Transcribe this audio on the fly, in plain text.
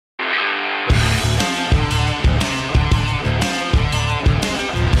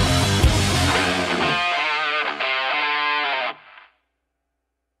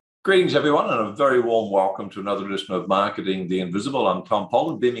Greetings, everyone, and a very warm welcome to another edition of Marketing the Invisible. I'm Tom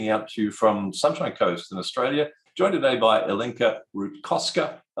Pollard, beaming out to you from Sunshine Coast in Australia, joined today by Alinka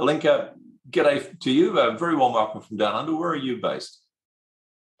Rutkowska. Alinka, g'day to you. A very warm welcome from down under. Where are you based?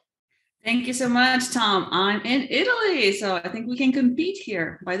 Thank you so much, Tom. I'm in Italy, so I think we can compete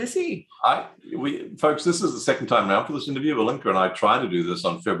here by the sea. Folks, this is the second time now for this interview. Alinka and I tried to do this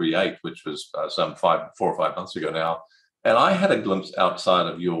on February 8th, which was some 4 or 5 months ago now. And I had a glimpse outside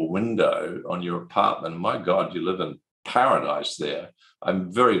of your window on your apartment. My God, you live in paradise there.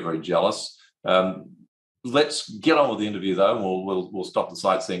 I'm very, very jealous. Let's get on with the interview, though, and we'll stop the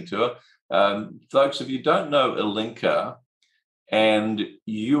sightseeing tour. Folks, if you don't know Alinka and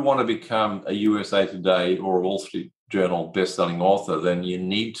you want to become a USA Today or a Wall Street Journal best-selling author, then you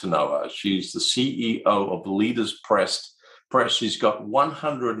need to know her. She's the CEO of Leaders Press. She's got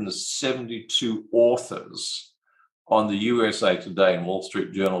 172 authors on the USA Today and Wall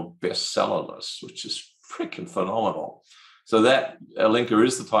Street Journal bestseller list, which is freaking phenomenal. So that, Alinka,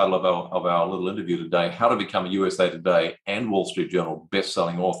 is the title of our little interview today, How to Become a USA Today and Wall Street Journal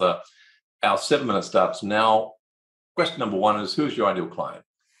bestselling author. Our 7 minute starts now. Question number one is, who's your ideal client?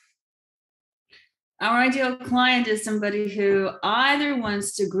 Our ideal client is somebody who either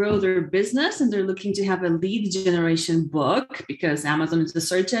wants to grow their business and they're looking to have a lead generation book, because Amazon is a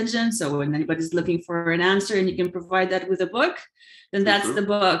search engine. So when anybody's looking for an answer and you can provide that with a book, then that's the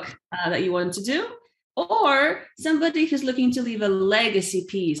book that you want to do. Or somebody who's looking to leave a legacy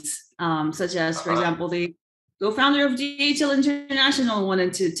piece, such as, for example, the co-founder of DHL International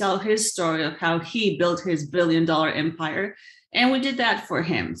wanted to tell his story of how he built his billion-dollar empire. And we did that for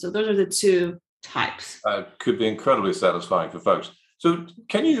him. So those are the two types. Could be incredibly satisfying for folks. So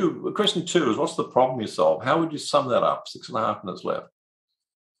question two is, what's the problem you solve? How would you sum that up? 6.5 minutes left.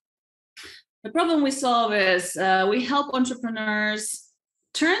 The problem we solve is we help entrepreneurs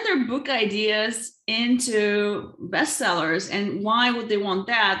turn their book ideas into bestsellers. And why would they want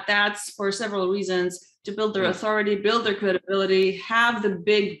that? That's for several reasons: to build their authority, build their credibility, have the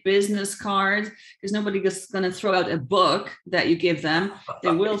big business card, because nobody is going to throw out a book that you give them.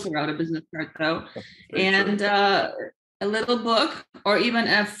 They will throw out a business card, though. And a little book, or even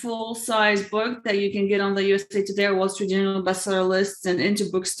a full-size book that you can get on the USA Today or Wall Street Journal bestseller lists and into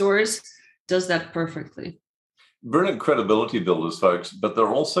bookstores, does that perfectly. Brilliant credibility builders, folks, but they're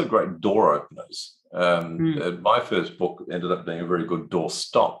also great door openers. My first book ended up being a very good door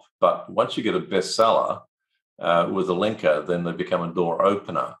stop, but once you get a bestseller with Alinka, then they become a door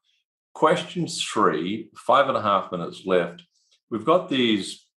opener. Question 3, 5.5 minutes left. We've got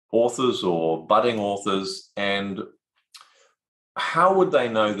these authors or budding authors, and how would they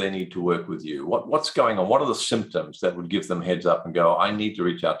know they need to work with you? What's going on? What are the symptoms that would give them heads up and go, I need to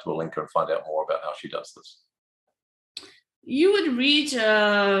reach out to Alinka and find out more about how she does this? You would reach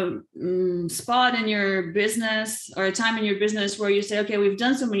a spot in your business or a time in your business where you say, okay, we've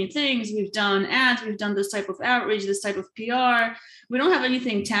done so many things. We've done ads, we've done this type of outreach, this type of PR. We don't have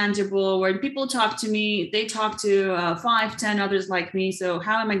anything tangible. When people talk to me, they talk to 5, 10 others like me. So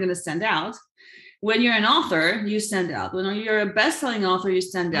how am I going to stand out? When you're an author, you stand out. When you're a best-selling author, you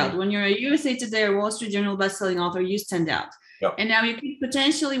stand out. When you're a USA Today or Wall Street Journal best-selling author, you stand out. Yep. And now you could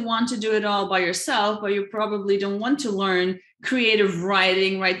potentially want to do it all by yourself, but you probably don't want to learn creative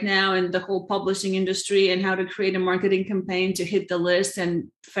writing right now in the whole publishing industry and how to create a marketing campaign to hit the list and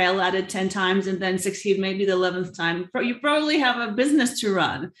fail at it 10 times and then succeed maybe the 11th time. You probably have a business to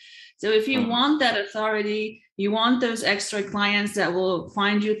run. So if you want that authority, you want those extra clients that will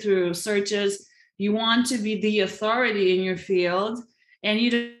find you through searches, you want to be the authority in your field, and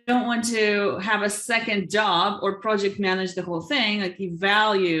you don't want to have a second job or project manage the whole thing. Like, you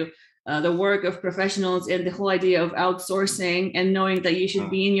value the work of professionals and the whole idea of outsourcing and knowing that you should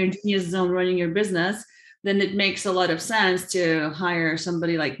be in your genius zone running your business, then it makes a lot of sense to hire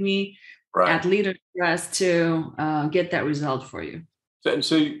somebody like me at Leaders Press to get that result for you. So I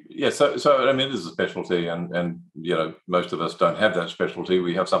mean, it is a specialty, and most of us don't have that specialty.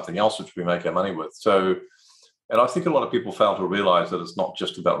 We have something else which we make our money with. And I think a lot of people fail to realize that it's not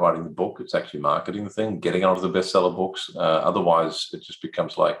just about writing the book. It's actually marketing the thing, getting onto the bestseller books. Otherwise, it just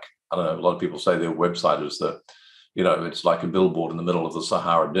becomes like, I don't know, a lot of people say their website is it's like a billboard in the middle of the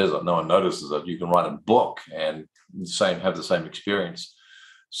Sahara Desert. No one notices it. You can write a book and have the same experience.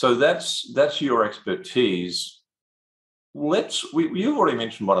 So that's your expertise. You've already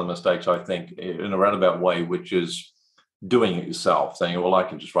mentioned one of the mistakes, I think, in a roundabout way, which is doing it yourself, saying, well, I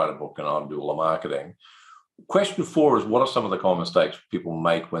can just write a book and I'll do all the marketing. Question 4 is, what are some of the common mistakes people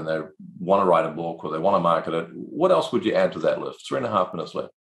make when they want to write a book or they want to market it? What else would you add to that list? 3.5 minutes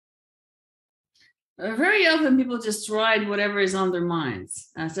left. Very often people just write whatever is on their minds.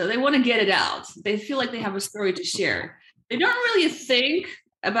 So they want to get it out. They feel like they have a story to share. They don't really think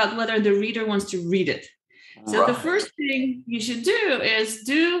about whether the reader wants to read it. So the first thing you should do is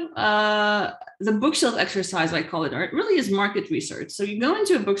do the bookshelf exercise, I call it, or it really is market research. So you go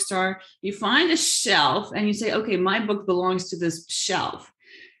into a bookstore, you find a shelf, and you say, okay, my book belongs to this shelf.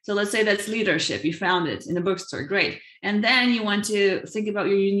 So let's say that's leadership. You found it in the bookstore. Great. And then you want to think about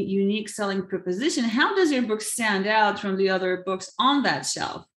your unique selling proposition. How does your book stand out from the other books on that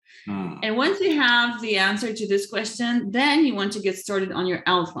shelf? And once you have the answer to this question, then you want to get started on your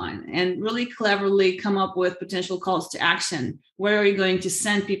outline and really cleverly come up with potential calls to action. Where are you going to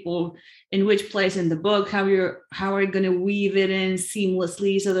send people, in which place in the book? How are you going to weave it in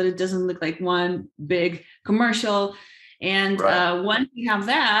seamlessly so that it doesn't look like one big commercial? And once you have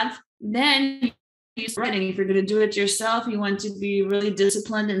that, then you start writing. If you're going to do it yourself, you want to be really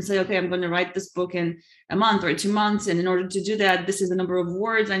disciplined and say, okay, I'm going to write this book in a month or 2 months. And in order to do that, this is the number of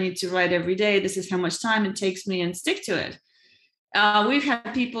words I need to write every day. This is how much time it takes me, and stick to it. We've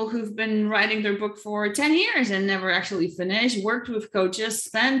had people who've been writing their book for 10 years and never actually finished, worked with coaches,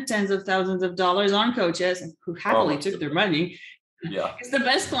 spent tens of thousands of dollars on coaches who happily took their money. Yeah. Because the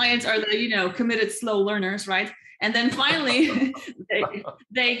best clients are the, committed slow learners, right? And then finally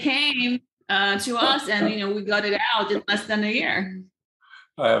they came to us, and we got it out in less than a year.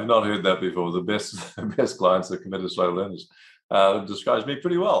 I have not heard that before. The best clients are committed slow learners. Describes me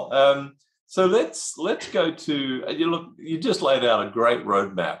pretty well. So let's go to you just laid out a great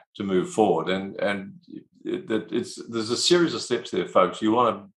roadmap to move forward, and there's a series of steps there, folks. You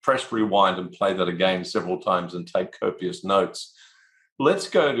want to press rewind and play that again several times and take copious notes. Let's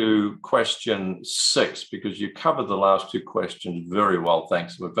go to question 6, because you covered the last 2 questions very well.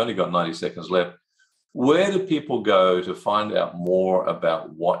 Thanks. We've only got 90 seconds left. Where do people go to find out more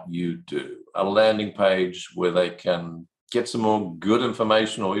about what you do? A landing page where they can get some more good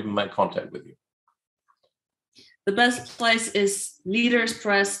information or even make contact with you? The best place is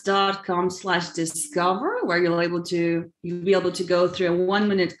leaderspress.com/discover, where you'll be able to go through a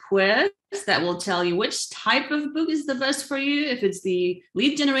 1-minute quiz that will tell you which type of book is the best for you. If it's the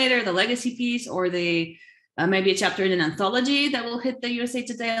lead generator, the legacy piece, or the maybe a chapter in an anthology that will hit the USA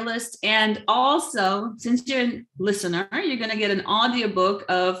Today list. And also, since you're a listener, you're going to get an audiobook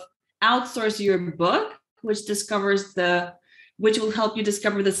of Outsource Your Book, which will help you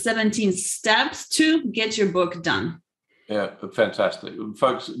discover the 17 steps to get your book done. Yeah, fantastic.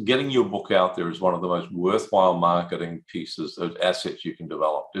 Folks, getting your book out there is one of the most worthwhile marketing pieces, those assets you can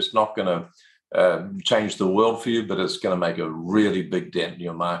develop. It's not going to change the world for you, but it's going to make a really big dent in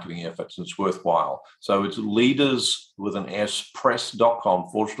your marketing efforts, and it's worthwhile. So it's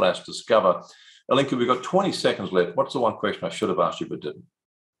leaderspress.com/discover. Alinka, we've got 20 seconds left. What's the one question I should have asked you but didn't?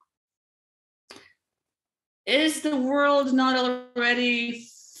 Is the world not already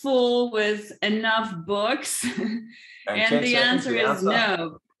full with enough books? And the answer is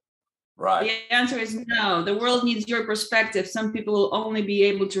no. Right. The answer is no. The world needs your perspective. Some people will only be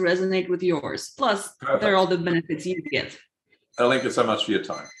able to resonate with yours. Plus, there are all the benefits you get. Alinka, so much for your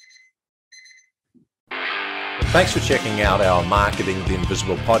time. Thanks for checking out our Marketing the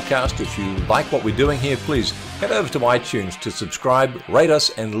Invisible podcast. If you like what we're doing here, please head over to iTunes to subscribe, rate us,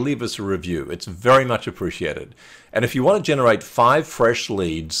 and leave us a review. It's very much appreciated. And if you want to generate 5 fresh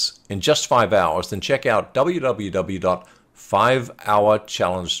leads in just 5 hours, then check out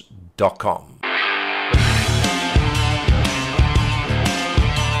www.5hourchallenge.com.